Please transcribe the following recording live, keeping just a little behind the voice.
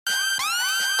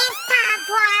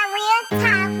for our real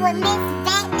talk with Miss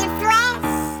Bat and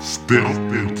Flash. Step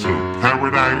into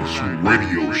Paradise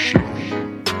Radio Show.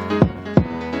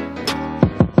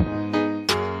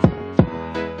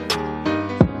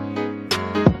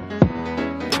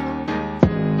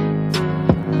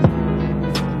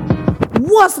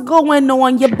 What's going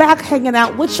on? You're back hanging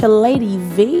out with your lady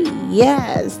V.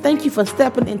 Yes, thank you for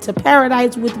stepping into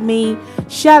paradise with me.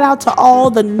 Shout out to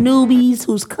all the newbies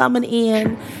who's coming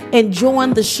in and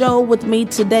join the show with me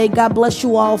today. God bless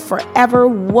you all forever.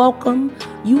 Welcome.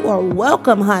 You are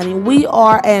welcome, honey. We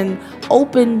are an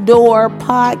open door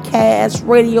podcast,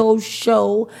 radio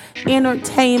show,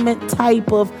 entertainment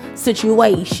type of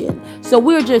situation. So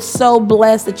we're just so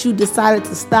blessed that you decided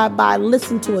to stop by,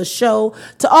 listen to a show.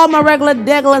 To all my regular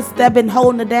degglers that have been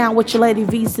holding it down with your lady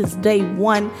V since day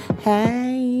one.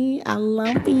 Hey, I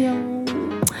love you.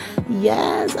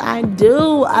 Yes, I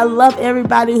do. I love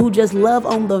everybody who just love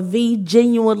on the V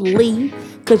genuinely,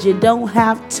 because you don't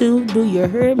have to. Do you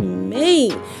hear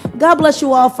me? God bless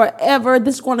you all forever.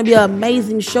 This is going to be an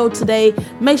amazing show today.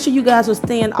 Make sure you guys are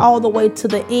staying all the way to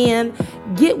the end.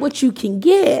 Get what you can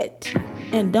get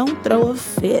and don't throw a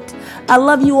fit. I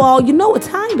love you all. You know what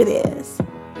time it is.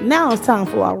 Now it's time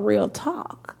for our real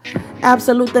talk.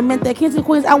 Absolutamente. Kings and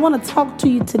Queens, I want to talk to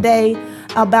you today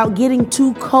about getting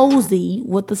too cozy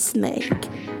with the snake.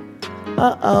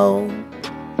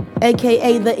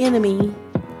 AKA the enemy.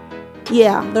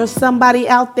 Yeah, there's somebody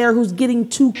out there who's getting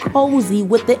too cozy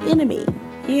with the enemy.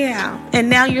 Yeah, and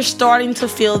now you're starting to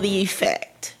feel the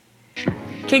effect.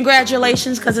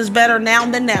 Congratulations, because it's better now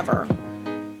than never.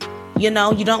 You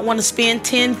know, you don't want to spend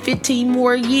 10, 15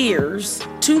 more years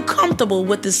too comfortable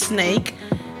with the snake,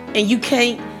 and you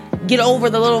can't get over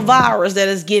the little virus that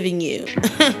it's giving you.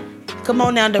 Come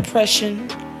on now, depression.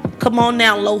 Come on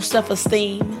now, low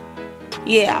self-esteem.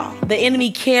 Yeah, the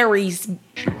enemy carries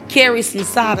some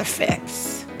side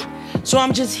effects. So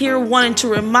I'm just here wanting to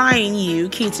remind you,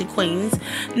 kings and queens,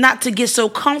 not to get so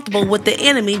comfortable with the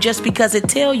enemy just because it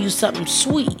tells you something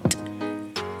sweet.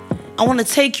 I want to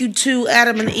take you to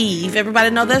Adam and Eve. Everybody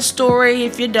know that story?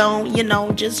 If you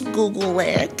don't, just Google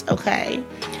it, okay?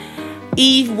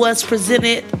 Eve was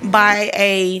presented by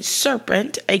a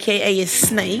serpent, aka a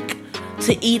snake,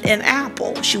 to eat an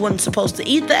apple. She wasn't supposed to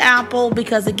eat the apple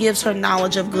because it gives her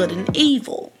knowledge of good and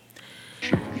evil.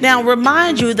 Now,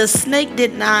 remind you, the snake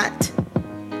did not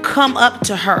come up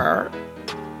to her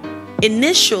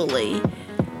initially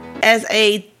as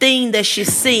a thing that she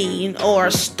seen or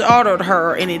startled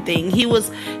her or anything. He was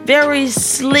very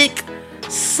slick,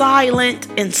 silent,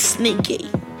 and sneaky.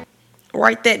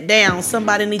 Write that down.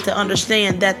 Somebody need to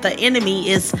understand that the enemy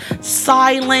is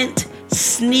silent,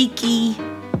 sneaky,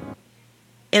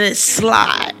 and it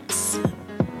slides.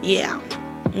 Yeah.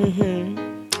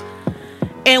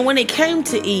 And when it came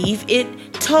to Eve, it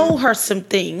told her some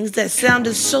things that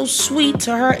sounded so sweet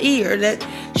to her ear that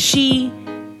she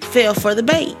fell for the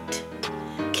bait.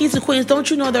 Kings and queens,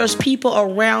 don't you know there's people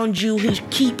around you who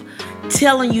keep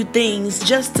telling you things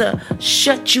just to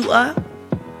shut you up?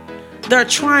 They're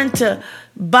trying to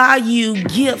buy you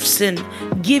gifts and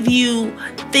give you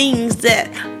things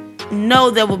that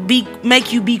will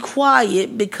make you be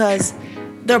quiet because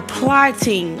they're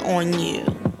plotting on you.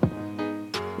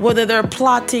 Whether they're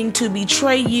plotting to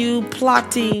betray you,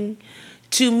 plotting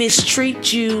to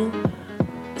mistreat you,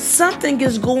 something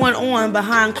is going on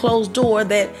behind closed door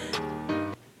that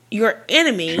your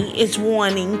enemy is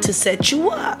wanting to set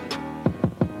you up.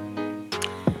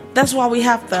 That's why we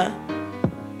have to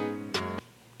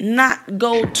not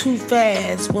go too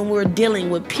fast when we're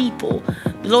dealing with people.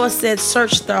 The Lord said,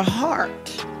 search their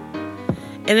heart.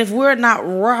 And if we're not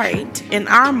right in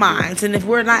our minds, and if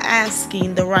we're not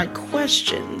asking the right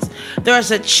questions,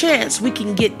 there's a chance we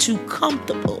can get too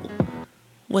comfortable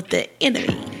with the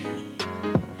enemy.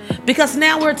 Because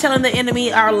now we're telling the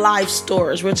enemy our life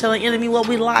stories. We're telling the enemy what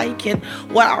we like and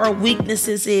what our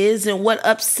weaknesses is and what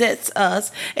upsets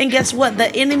us. And guess what?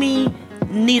 The enemy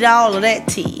need all of that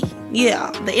tea. Yeah,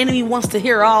 the enemy wants to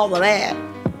hear all of that.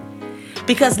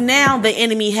 Because now the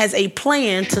enemy has a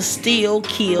plan to steal,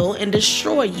 kill, and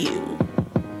destroy you.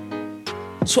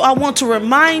 So I want to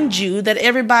remind you that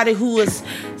everybody who is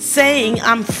saying,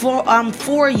 I'm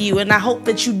for you, and I hope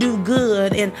that you do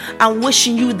good, and I'm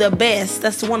wishing you the best.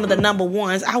 That's one of the number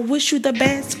ones. I wish you the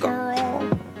best, girl.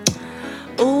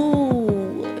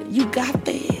 Ooh, you got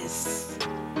this.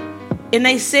 And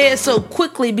they say it so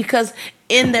quickly because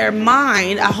in their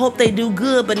mind, I hope they do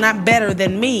good, but not better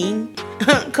than me.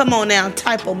 Come on now,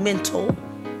 typo mental.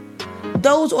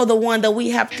 Those are the ones that we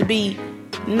have to be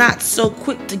not so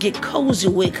quick to get cozy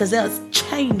with, because they'll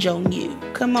change on you.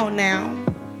 Come on now.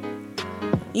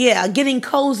 Yeah, getting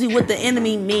cozy with the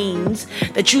enemy means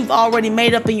that you've already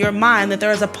made up in your mind that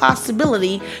there is a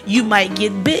possibility you might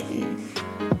get bitten.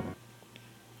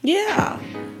 Yeah,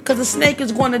 because a snake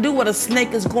is going to do what a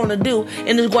snake is going to do,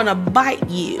 and it's going to bite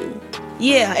you.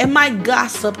 Yeah, it might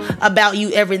gossip about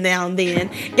you every now and then.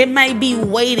 It may be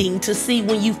waiting to see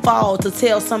when you fall to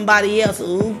tell somebody else,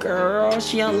 ooh, girl,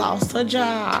 she done lost her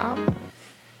job.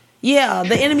 Yeah,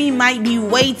 the enemy might be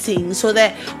waiting so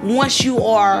that once you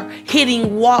are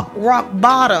hitting rock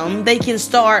bottom, they can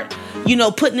start,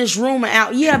 putting this rumor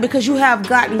out. Yeah, because you have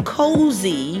gotten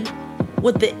cozy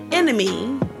with the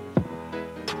enemy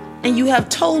and you have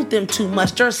told them too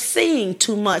much. They're seeing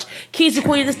too much. Kings and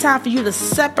Queens, it's time for you to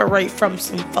separate from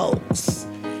some folks.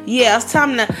 Yeah, it's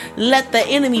time to let the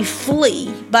enemy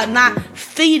flee by not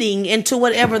feeding into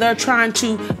whatever they're trying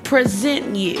to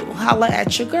present you. Holla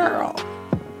at your girl.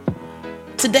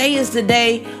 Today is the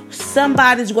day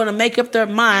somebody's going to make up their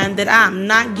mind that I'm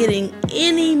not getting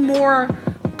any more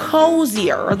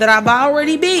cozier than I've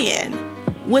already been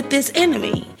with this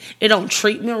enemy. It don't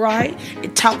treat me right.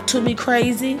 It talk to me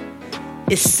crazy.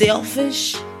 It's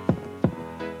selfish.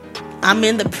 I'm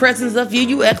in the presence of you.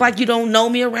 You act like you don't know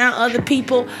me around other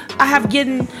people. I have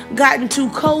gotten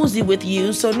too cozy with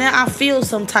you. So now I feel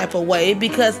some type of way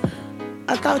because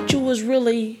I thought you was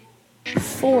really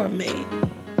for me.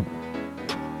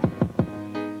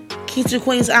 Kings and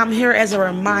Queens, I'm here as a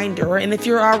reminder. And if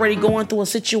you're already going through a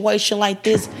situation like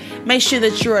this, make sure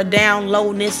that you're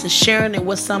downloading this and sharing it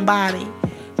with somebody.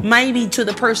 Maybe to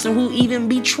the person who even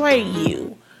betrayed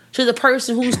you. To the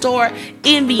person who start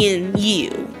envying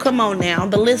you. Come on now.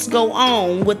 The list go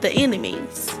on with the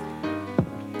enemies.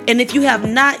 And if you have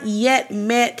not yet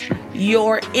met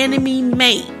your enemy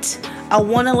mate, I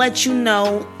want to let you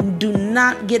know, do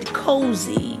not get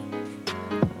cozy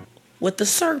with the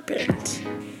serpent.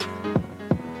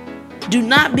 Do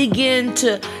not begin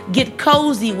to get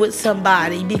cozy with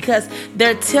somebody because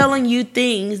they're telling you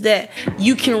things that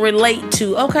you can relate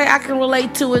to. Okay, I can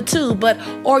relate to it too, but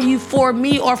are you for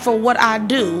me or for what I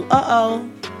do?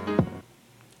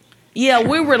 Yeah,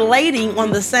 we're relating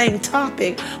on the same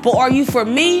topic, but are you for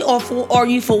me or are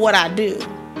you for what I do?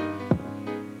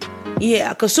 Yeah,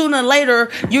 because sooner or later,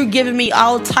 you're giving me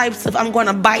all types of I'm going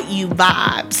to bite you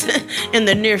vibes in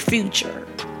the near future.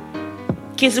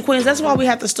 Kings and Queens, that's why we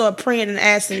have to start praying and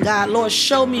asking God, Lord,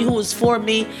 show me who is for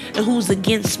me and who's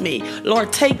against me.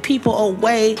 Lord, take people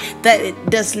away that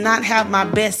it does not have my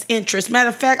best interest. Matter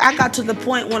of fact, I got to the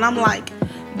point when I'm like,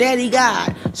 Daddy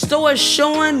God, start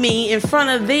showing me in front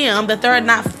of them that they're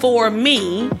not for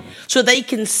me so they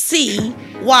can see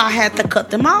why I had to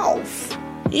cut them off.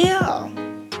 Yeah.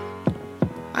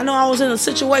 I know I was in a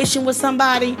situation with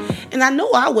somebody and I knew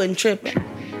I wasn't tripping.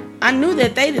 I knew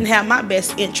that they didn't have my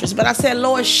best interest, but I said,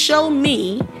 Lord, show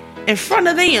me in front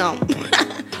of them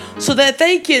so that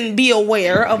they can be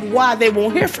aware of why they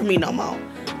won't hear from me no more.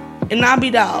 And I'll be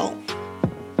dog.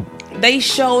 They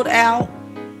showed out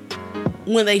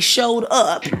when they showed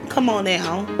up. Come on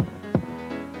now.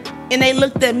 And they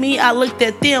looked at me, I looked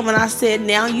at them, and I said,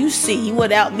 now you see,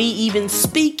 without me even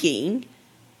speaking,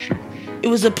 it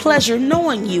was a pleasure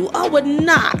knowing you. I would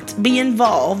not be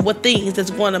involved with things that's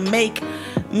going to make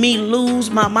me lose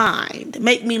my mind,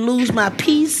 make me lose my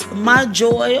peace, my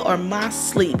joy, or my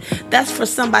sleep. That's for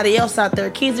somebody else out there.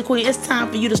 Kings and Queens, it's time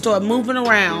for you to start moving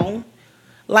around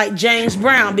like James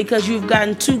Brown because you've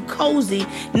gotten too cozy.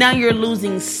 Now you're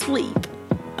losing sleep.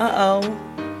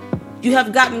 You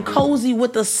have gotten cozy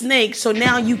with a snake, so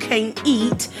now you can't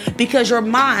eat because your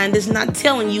mind is not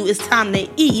telling you it's time to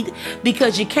eat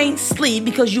because you can't sleep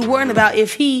because you're worrying about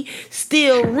if he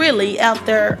still really out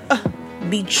there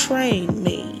betraying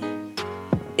me.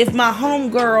 If my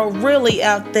homegirl really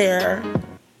out there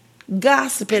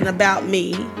gossiping about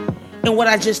me and what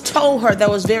I just told her that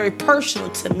was very personal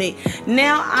to me.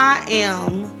 Now I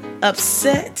am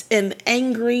upset and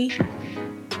angry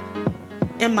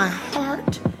and my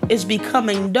heart is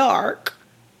becoming dark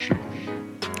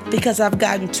because I've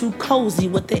gotten too cozy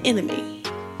with the enemy.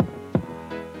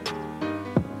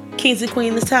 Kings and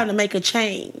Queens, it's time to make a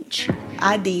change.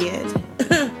 I did.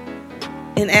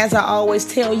 And as I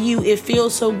always tell you, it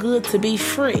feels so good to be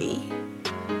free.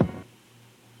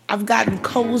 I've gotten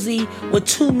cozy with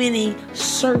too many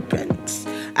serpents.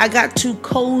 I got too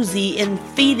cozy in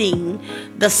feeding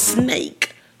the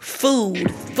snake food,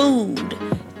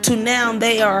 to now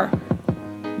they are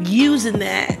using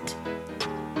that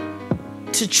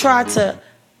to try to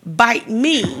bite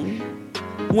me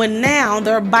when now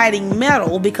they're biting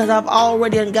metal because I've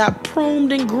already got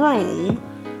pruned and groomed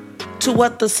to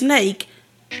what the snake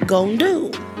gonna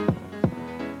do.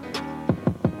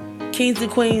 Kings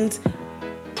and Queens,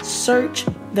 search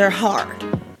their heart.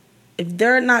 if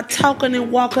they're not talking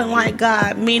and walking like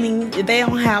God, meaning they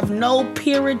don't have no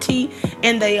purity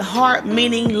in their heart,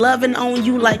 meaning loving on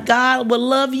you like God would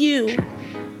love you,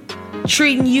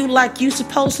 treating you like you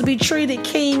supposed to be treated,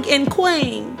 king and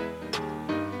queen,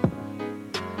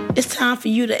 it's time for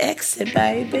you to exit,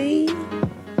 baby.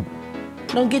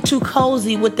 Don't get too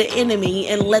cozy with the enemy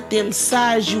and let them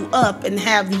size you up and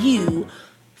have you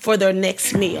for their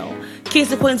next meal.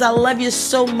 Kings and queens, I love you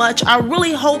so much. I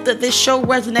really hope that this show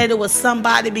resonated with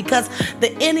somebody, because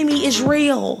the enemy is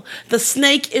real. The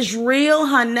snake is real,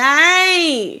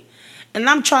 honey. And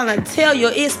I'm trying to tell you,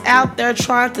 it's out there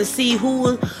trying to see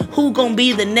who gonna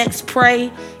be the next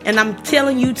prey. And I'm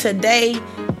telling you today,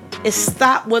 is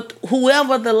stop with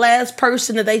whoever the last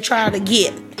person that they try to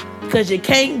get. Because you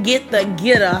can't get the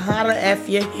getter. Holla if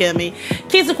you hear me.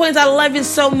 Kings and queens, I love you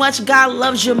so much. God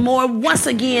loves you more. Once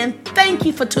again, thank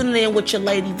you for tuning in with your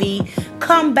Lady V.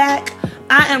 Come back.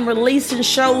 I am releasing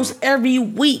shows every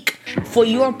week for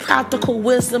your practical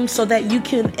wisdom so that you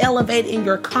can elevate in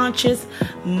your conscious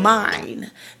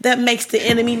mind. That makes the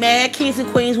enemy mad. Kings and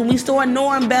queens, when we start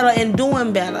knowing better and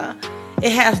doing better,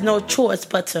 it has no choice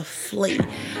but to flee.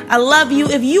 I love you.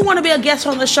 If you want to be a guest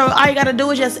on the show, all you got to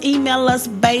do is just email us,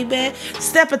 baby.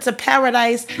 Step into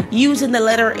paradise using the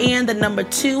letter N, the number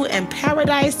 2, and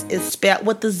paradise is spelled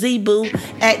with the Z, boo,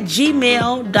 at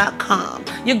gmail.com.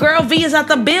 Your girl V is at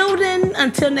the building.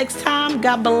 Until next time,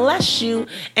 God bless you.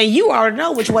 And you already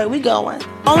know which way we going.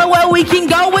 Only way we can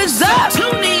go is up.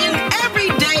 Tune in every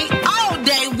day, all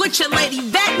day with your lady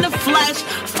Vet in the flesh.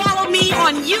 Follow me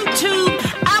on YouTube,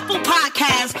 Apple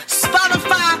Podcasts,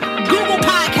 Spotify, Google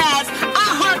Podcasts,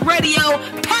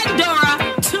 iHeartRadio, Pandora,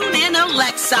 TuneIn,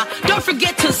 Alexa. Don't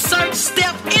forget to search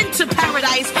Step Into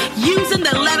Paradise using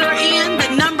the letter N,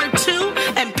 the number 2,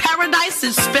 and paradise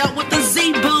is spelled with the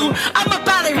Z, boo. I'm up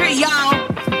out of here,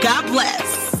 y'all. God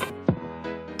bless.